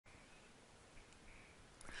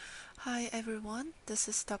Hi everyone, this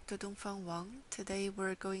is Dr. Dongfang Wang. Today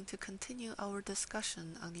we're going to continue our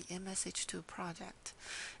discussion on the MSH2 project.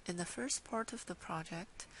 In the first part of the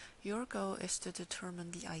project, your goal is to determine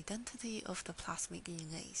the identity of the plasmid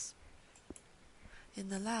DNAs. In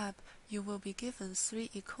the lab, you will be given 3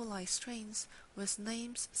 E. coli strains with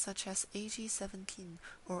names such as AG17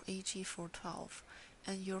 or AG412,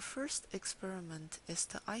 and your first experiment is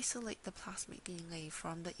to isolate the plasmid DNA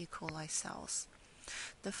from the E. coli cells.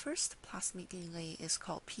 The first plasmid DNA is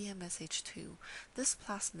called PMSH2. This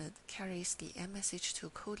plasmid carries the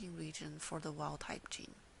MSH2 coding region for the wild-type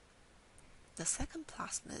gene. The second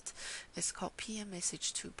plasmid is called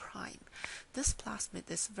PMSH2'. This plasmid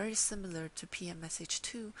is very similar to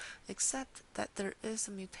PMSH2, except that there is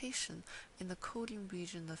a mutation in the coding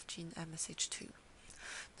region of gene MSH2.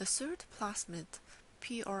 The third plasmid,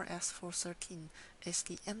 PRS413, is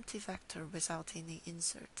the empty vector without any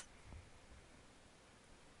insert.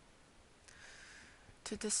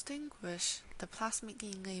 To distinguish the plasmid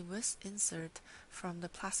DNA with insert from the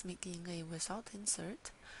plasmid DNA without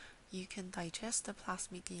insert, you can digest the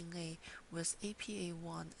plasmid DNA with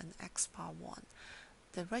APA1 and XPA1.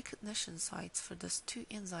 The recognition sites for these two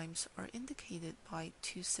enzymes are indicated by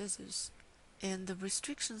two scissors, and the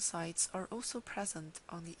restriction sites are also present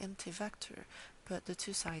on the empty vector, but the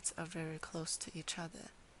two sites are very close to each other.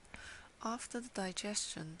 After the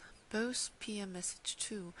digestion, both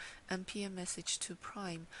PMSH2 and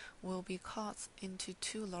PMSH2' will be cut into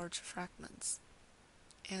two large fragments,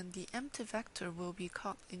 and the empty vector will be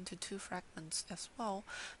cut into two fragments as well,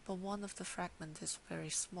 but one of the fragments is very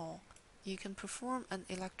small. You can perform an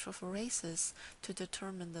electrophoresis to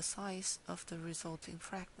determine the size of the resulting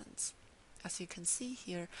fragments. As you can see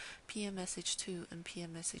here, PMSH2 and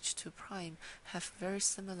PMSH2' have very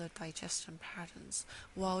similar digestion patterns,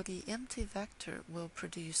 while the empty vector will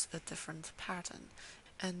produce a different pattern,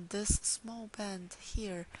 and this small band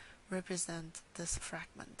here represents this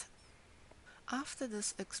fragment. After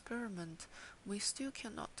this experiment, we still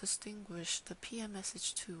cannot distinguish the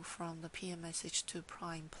PMSH2 from the PMSH2'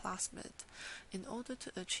 plasmid. In order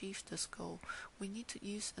to achieve this goal, we need to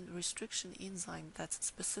use a restriction enzyme that's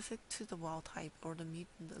specific to the wild type or the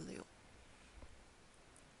mutant allele.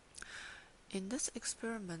 In this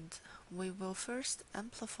experiment, we will first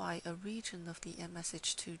amplify a region of the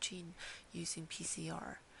MSH2 gene using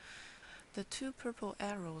PCR. The two purple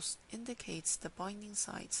arrows indicates the binding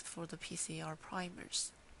sites for the PCR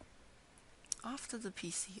primers. After the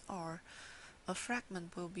PCR, a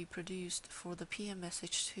fragment will be produced for the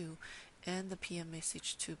PMSH2 and the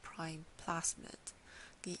PMSH2' plasmid.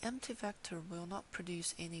 The empty vector will not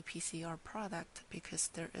produce any PCR product because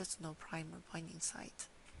there is no primer binding site.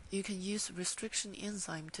 You can use restriction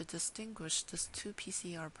enzyme to distinguish these two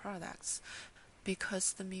PCR products,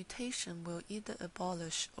 because the mutation will either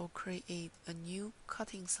abolish or create a new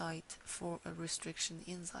cutting site for a restriction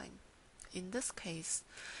enzyme. In this case,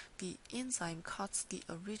 the enzyme cuts the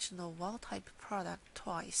original wild-type product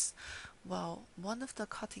twice, while one of the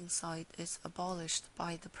cutting site is abolished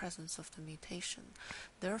by the presence of the mutation.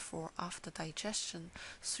 Therefore, after digestion,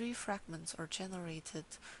 3 fragments are generated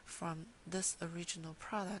from this original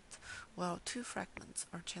product, while 2 fragments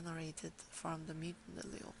are generated from the mutant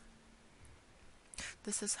allele.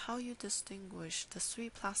 This is how you distinguish the 3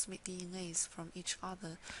 plasmid DNAs from each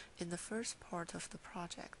other in the first part of the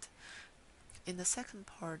project. In the second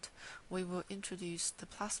part, we will introduce the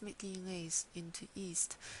plasmid DNAs into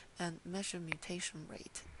yeast and measure mutation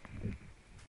rate.